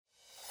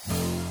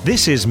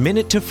This is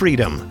Minute to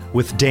Freedom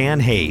with Dan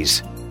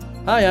Hayes.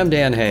 Hi, I'm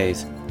Dan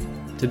Hayes.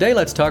 Today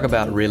let's talk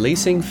about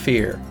releasing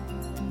fear.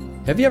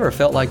 Have you ever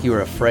felt like you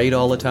were afraid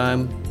all the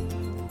time?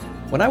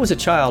 When I was a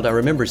child, I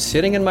remember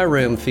sitting in my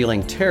room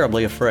feeling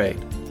terribly afraid.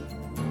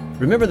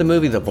 Remember the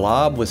movie The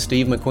Blob with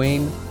Steve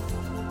McQueen?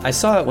 I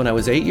saw it when I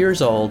was 8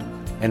 years old,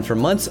 and for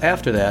months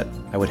after that,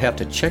 I would have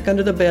to check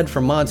under the bed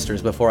for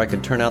monsters before I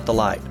could turn out the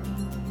light.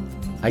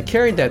 I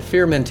carried that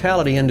fear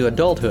mentality into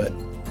adulthood,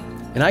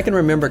 and I can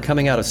remember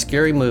coming out of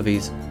scary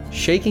movies,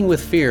 shaking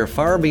with fear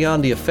far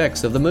beyond the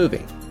effects of the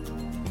movie.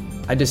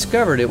 I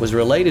discovered it was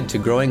related to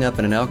growing up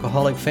in an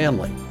alcoholic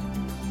family,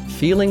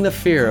 feeling the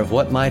fear of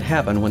what might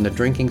happen when the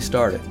drinking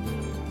started.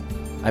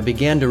 I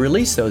began to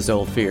release those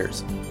old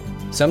fears,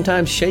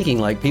 sometimes shaking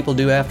like people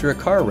do after a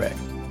car wreck.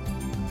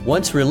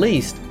 Once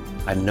released,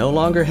 I no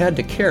longer had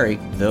to carry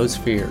those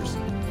fears.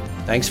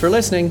 Thanks for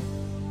listening.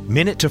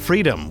 Minute to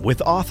Freedom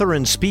with author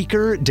and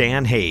speaker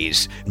Dan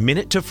Hayes.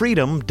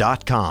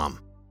 MinuteToFreedom.com.